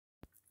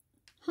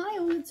Hi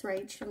all, it's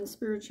Rach from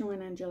Spiritual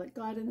and Angelic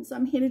Guidance.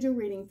 I'm here to do a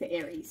reading for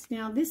Aries.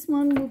 Now this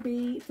one will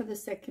be for the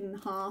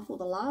second half or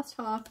the last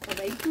half of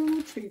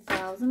April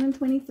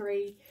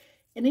 2023.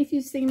 And if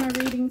you've seen my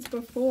readings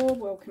before,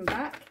 welcome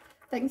back.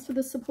 Thanks for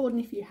the support,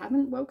 and if you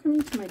haven't,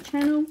 welcome to my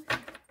channel.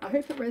 I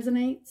hope it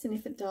resonates, and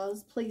if it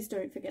does, please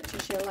don't forget to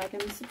share, like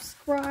and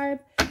subscribe.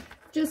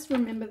 Just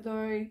remember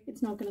though,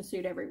 it's not going to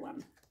suit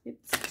everyone.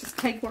 It's just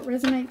take what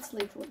resonates,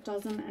 leave what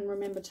doesn't, and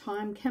remember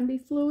time can be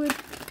fluid.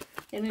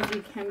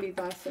 Energy can be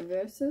vice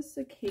versa,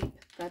 so keep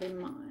that in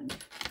mind.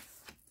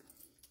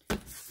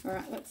 All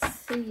right, let's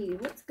see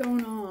what's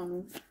going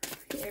on,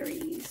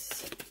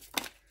 Aries.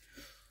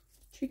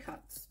 Two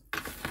cards.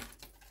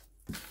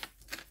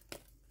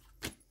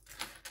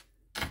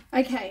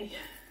 Okay,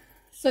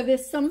 so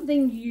there's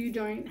something you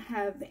don't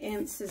have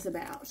answers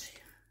about.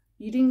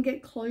 You didn't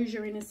get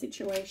closure in a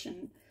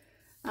situation.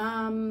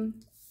 There's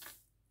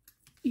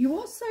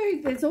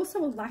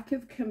also a lack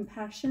of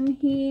compassion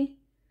here.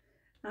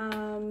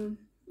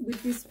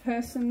 With this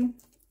person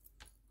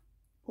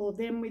or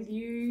them with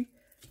you.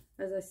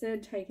 As I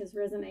said, take as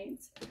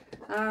resonates.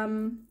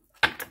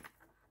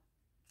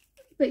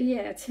 But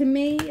yeah, to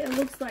me it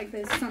looks like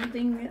there's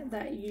something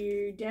that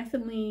you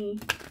definitely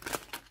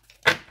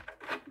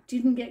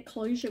didn't get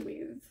closure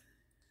with,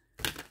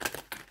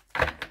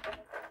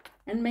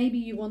 and maybe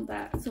you want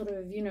that sort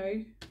of, you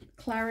know,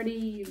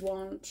 clarity. You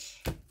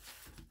want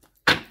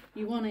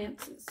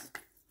answers.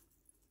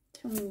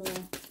 Tell me more.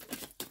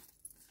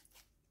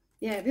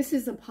 Yeah, this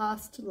is a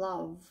past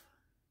love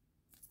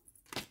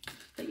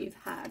that you've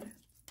had.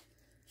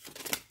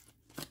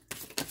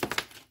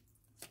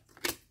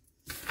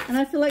 And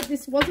I feel like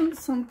this wasn't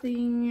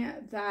something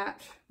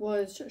that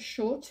was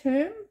short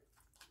term.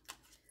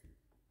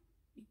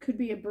 It could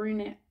be a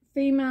brunette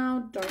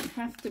female, don't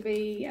have to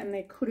be, and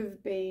there could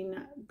have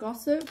been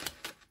gossip.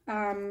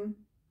 But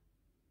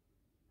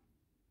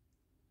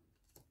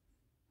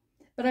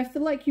I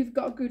feel like you've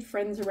got good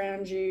friends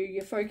around you.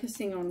 You're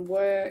focusing on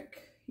work.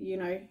 You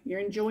know, you're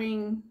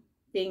enjoying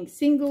being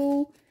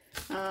single.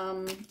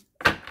 But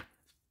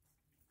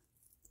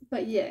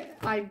yeah,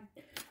 I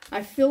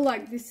feel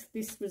like this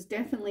was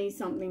definitely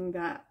something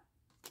that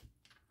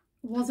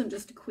wasn't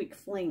just a quick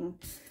fling.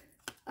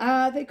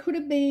 There could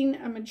have been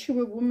a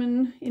mature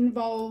woman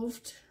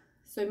involved.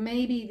 So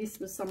maybe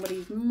this was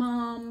somebody's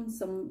mom,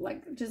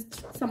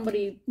 just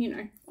somebody, you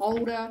know,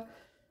 older,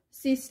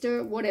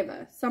 sister,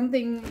 whatever.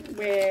 Something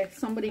where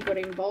somebody got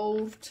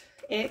involved,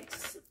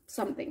 ex,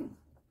 something.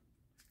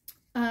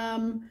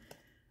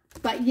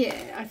 But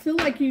yeah, I feel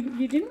like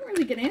you didn't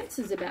really get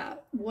answers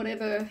about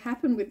whatever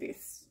happened with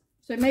this.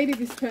 So maybe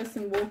this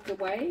person walked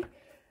away.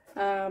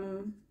 Tell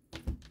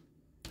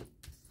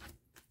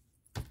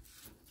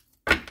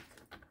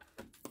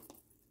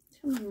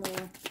me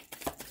more.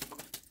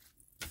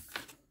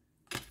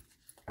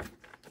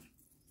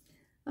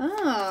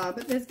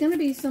 But there's going to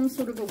be some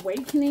sort of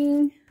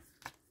awakening.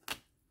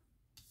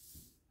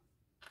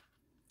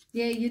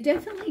 Yeah, you're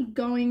definitely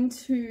going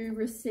to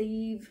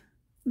receive.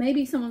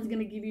 Maybe someone's going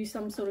to give you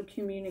some sort of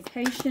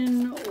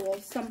communication or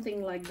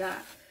something like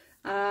that.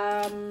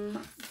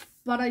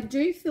 But I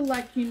do feel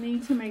like you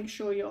need to make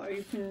sure you're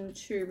open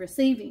to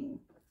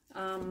receiving.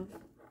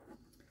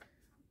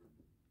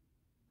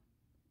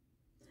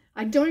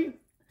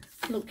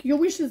 Look, your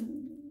wishes,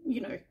 you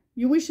know,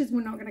 your wishes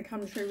were not going to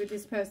come true with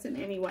this person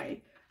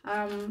anyway.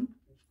 And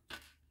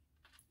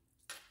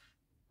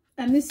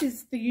this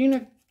is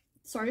the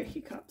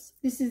hiccups.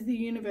 This is the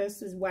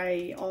universe's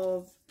way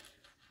of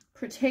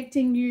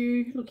protecting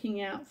you,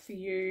 looking out for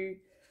you.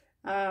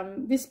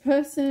 This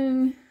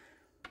person,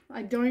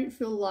 I don't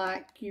feel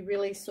like you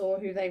really saw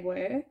who they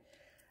were.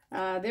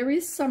 There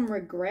is some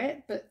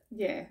regret, but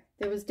yeah,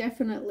 there was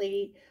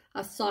definitely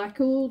a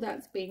cycle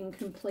that's being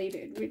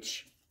completed,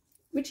 which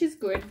is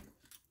good,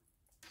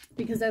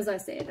 because as I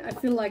said, I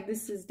feel like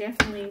this is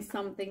definitely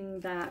something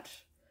that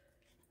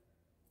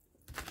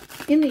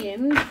in the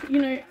end,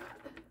 you know,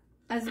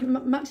 as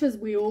much as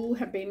we all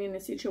have been in a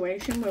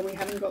situation where we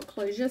haven't got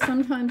closure,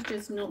 sometimes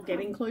just not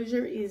getting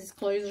closure is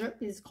closure.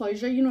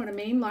 You know what I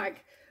mean?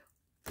 Like,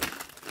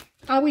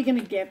 are we going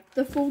to get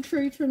the full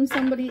truth from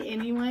somebody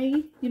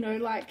anyway? You know,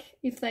 like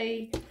if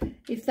they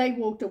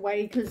walked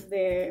away because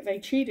they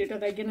cheated, are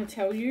they going to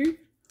tell you?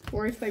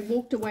 Or if they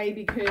walked away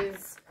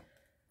because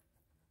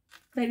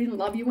they didn't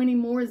love you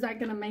anymore, is that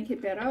going to make it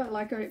better?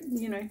 Like,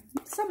 you know,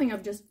 something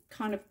I've just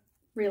kind of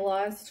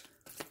realized.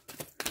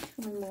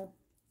 Tell me more.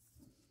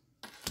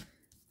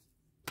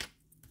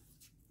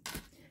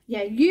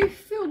 Yeah, you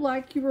feel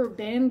like you were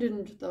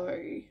abandoned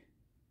though.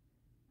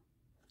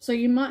 So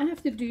you might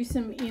have to do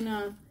some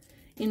inner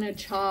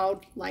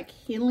child, like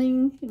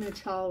healing, inner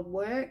child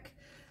work.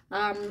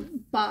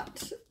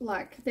 But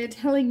like they're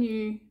telling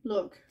you,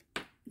 look,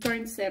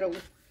 don't settle.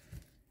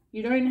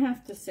 You don't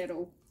have to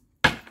settle.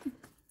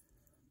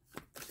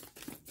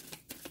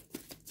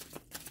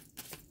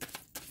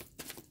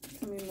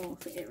 Tell me more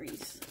for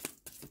Aries.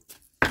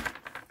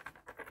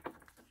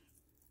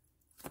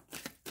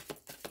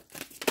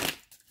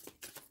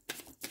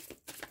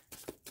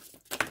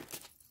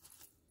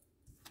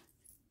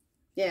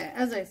 Yeah,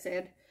 as I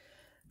said,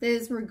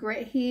 there's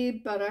regret here,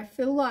 but I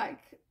feel like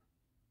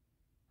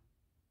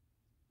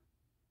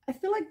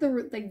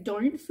they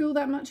don't feel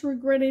that much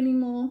regret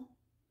anymore.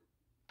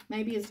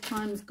 Maybe as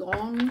time's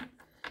gone,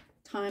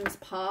 time's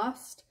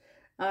passed.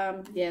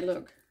 Yeah,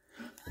 look,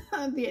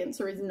 the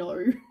answer is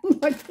no.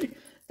 Like,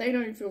 they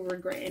don't feel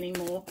regret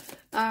anymore.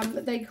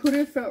 They could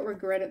have felt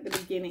regret at the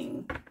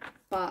beginning,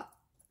 but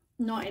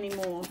not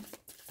anymore.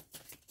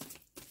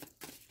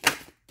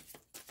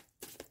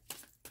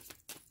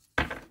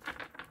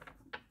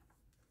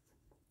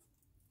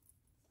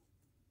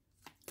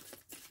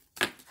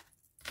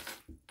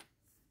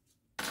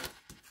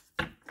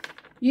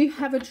 You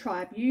have a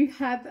tribe. You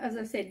have, as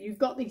I said, you've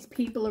got these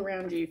people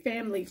around you,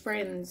 family,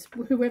 friends,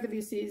 whoever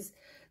this is.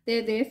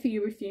 They're there for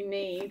you if you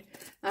need.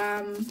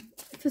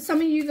 For some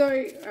of you,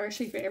 though, or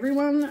actually for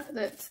everyone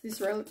that this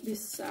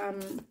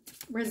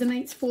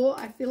resonates for,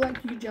 I feel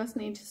like you just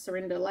need to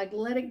surrender. Like,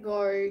 let it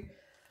go.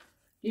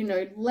 You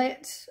know,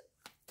 let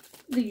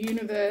the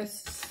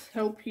universe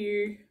help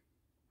you.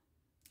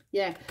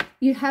 Yeah,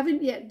 you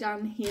haven't yet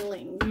done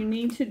healing. You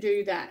need to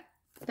do that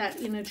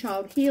inner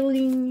child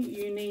healing.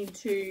 You need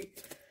to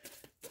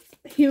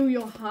heal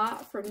your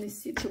heart from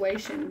this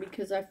situation,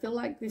 because I feel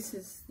like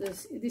this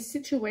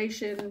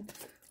situation,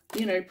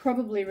 you know,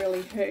 probably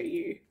really hurt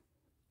you.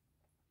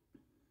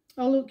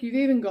 Oh, look, you've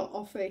even got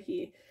offer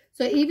here.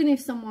 So even if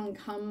someone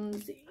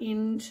comes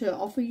in to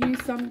offer you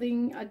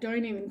something, I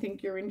don't even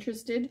think you're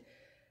interested.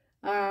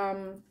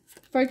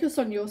 Focus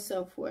on your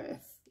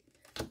self-worth.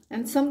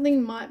 And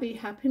something might be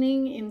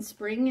happening in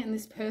spring and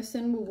this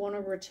person will want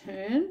to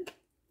return.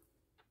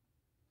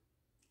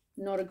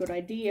 Not a good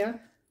idea.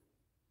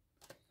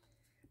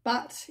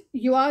 But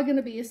you are going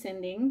to be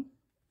ascending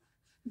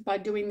by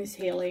doing this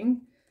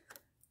healing.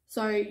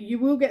 So you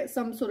will get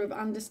some sort of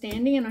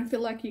understanding, and I feel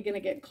like you're going to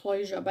get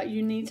closure, but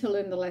you need to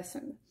learn the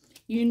lesson.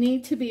 You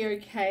need to be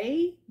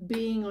okay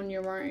being on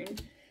your own,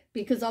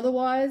 because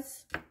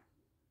otherwise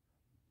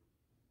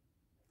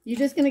you're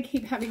just going to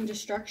keep having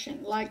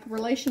destruction. Like,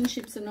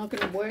 relationships are not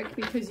going to work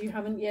because you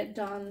haven't yet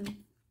done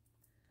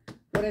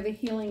whatever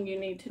healing you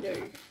need to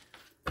do.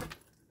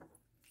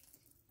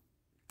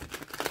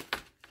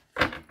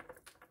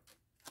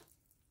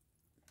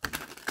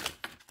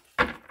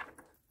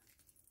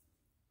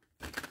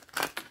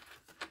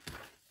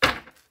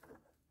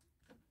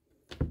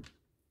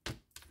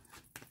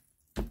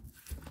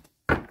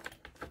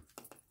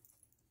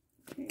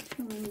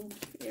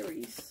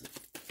 Aries,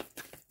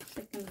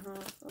 second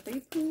half of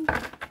April.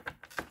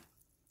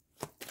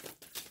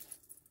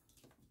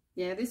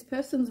 Yeah, this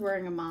person's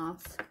wearing a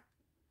mask.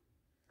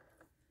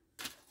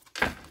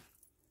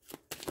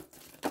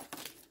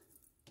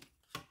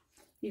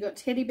 You got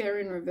teddy bear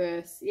in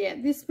reverse. Yeah,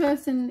 this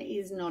person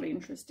is not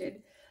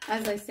interested.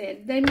 As I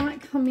said, they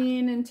might come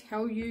in and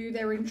tell you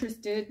they're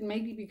interested,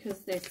 maybe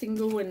because they're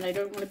single and they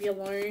don't want to be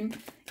alone.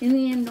 In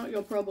the end, not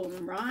your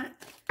problem, right?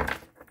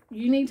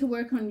 You need to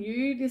work on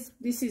you.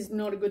 This is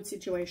not a good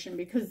situation,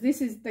 because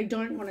they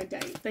don't want to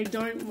date. They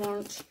don't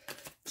want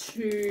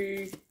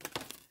to,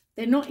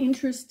 they're not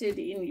interested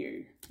in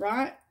you,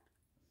 right?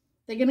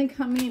 They're going to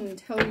come in and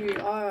tell you,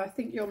 oh, I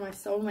think you're my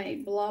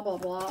soulmate, blah, blah,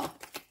 blah.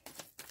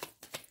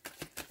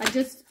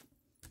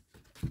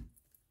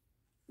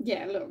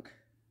 Yeah, look,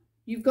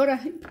 you've got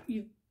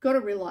to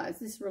realize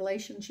this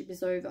relationship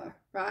is over,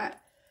 right?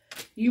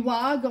 You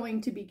are going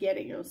to be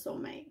getting your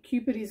soulmate.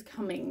 Cupid is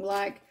coming.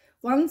 Like,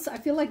 once, I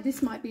feel like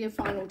this might be a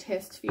final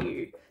test for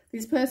you.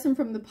 This person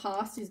from the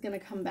past is going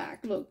to come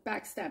back. Look,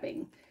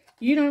 backstabbing.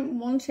 You don't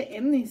want to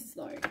end this,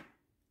 though.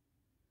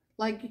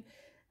 Like,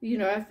 you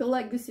know, I feel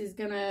like this is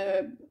going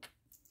to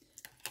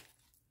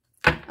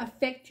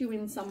affect you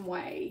in some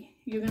way.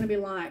 You're going to be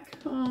like,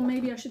 oh,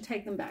 maybe I should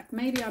take them back.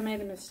 Maybe I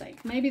made a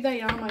mistake. Maybe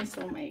they are my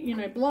soulmate. You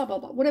know, blah, blah,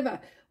 blah.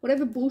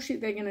 Whatever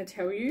bullshit they're going to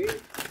tell you.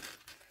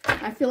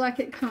 I feel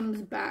like it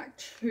comes back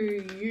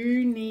to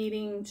you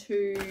needing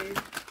to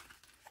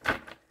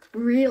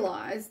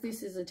realize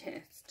this is a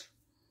test.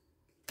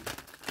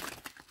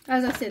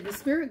 As I said, the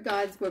spirit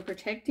guides were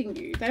protecting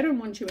you. They don't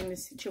want you in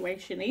this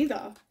situation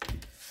either.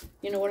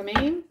 You know what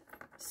I mean?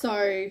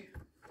 So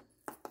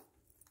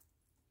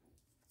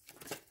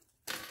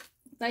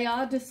they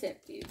are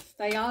deceptive.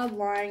 They are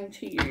lying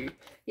to you.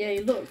 Yeah,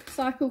 look,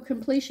 cycle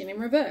completion in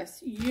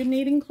reverse. You're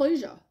needing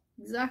closure.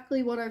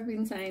 Exactly what I've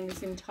been saying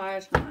this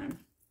entire time.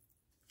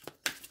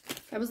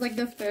 That was like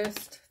the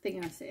first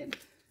thing I said.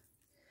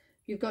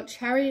 You've got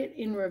Chariot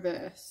in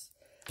reverse.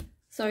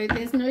 So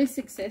there's no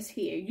success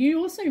here. You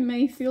also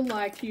may feel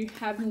like you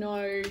have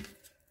no...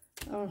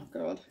 Oh,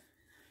 God.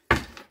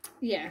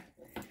 Yeah.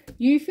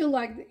 You feel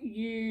like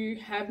you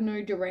have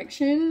no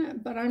direction,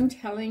 but I'm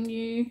telling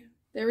you,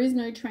 there is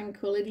no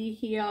tranquility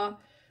here.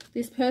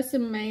 This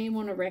person may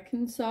want to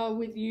reconcile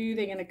with you.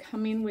 They're going to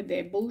come in with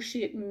their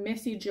bullshit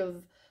message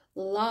of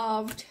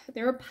love.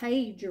 They're a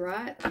page,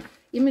 right?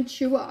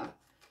 Immature.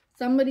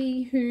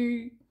 Somebody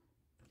who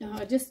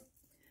just...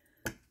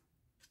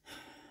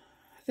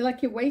 I feel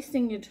like you're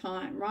wasting your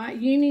time, right?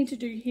 You need to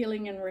do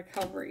healing and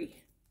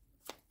recovery.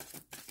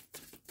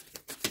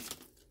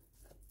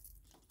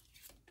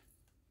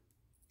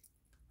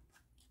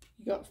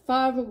 You got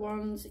 5 of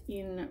Wands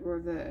in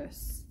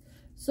reverse.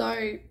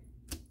 So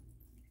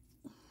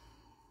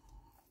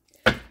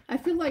I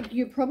feel like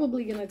you're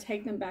probably going to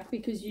take them back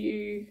because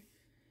you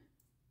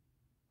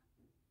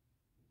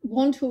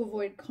want to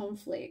avoid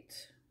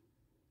conflict.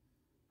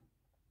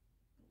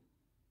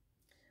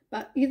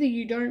 But either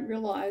you don't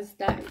realize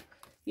that,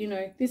 you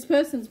know, this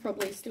person's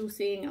probably still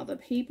seeing other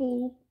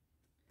people.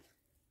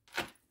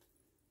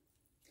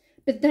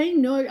 But they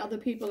know other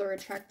people are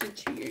attracted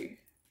to you.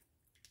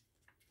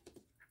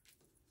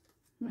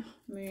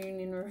 Moon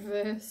in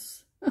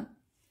reverse.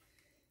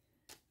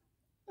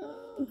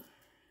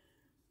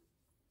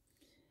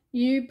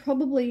 You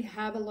probably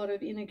have a lot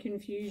of inner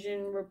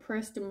confusion,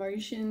 repressed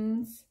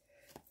emotions,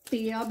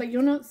 fear, but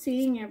you're not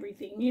seeing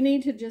everything. You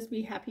need to just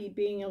be happy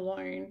being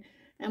alone.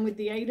 And with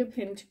the 8 of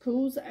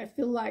Pentacles, I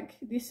feel like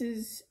this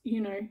is, you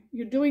know,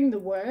 you're doing the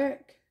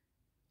work.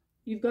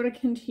 You've got to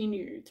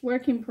continue. It's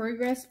work in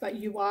progress, but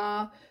you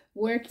are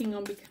working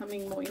on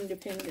becoming more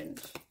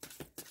independent.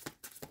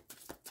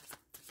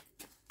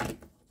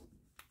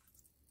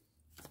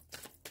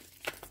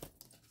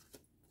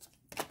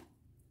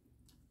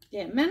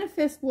 Yeah,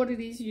 manifest what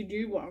it is you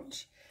do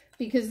want,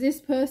 because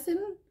this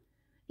person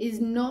is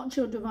not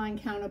your divine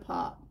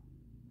counterpart.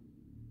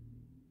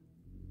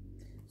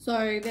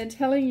 So they're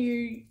telling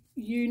you,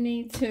 you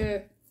need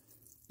to,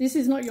 this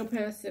is not your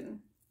person.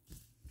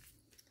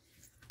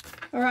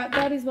 All right,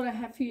 that is what I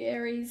have for you,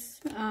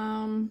 Aries.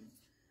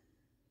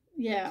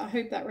 Yeah, I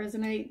hope that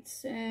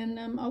resonates, and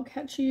I'll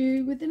catch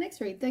you with the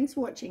next read. Thanks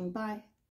for watching. Bye.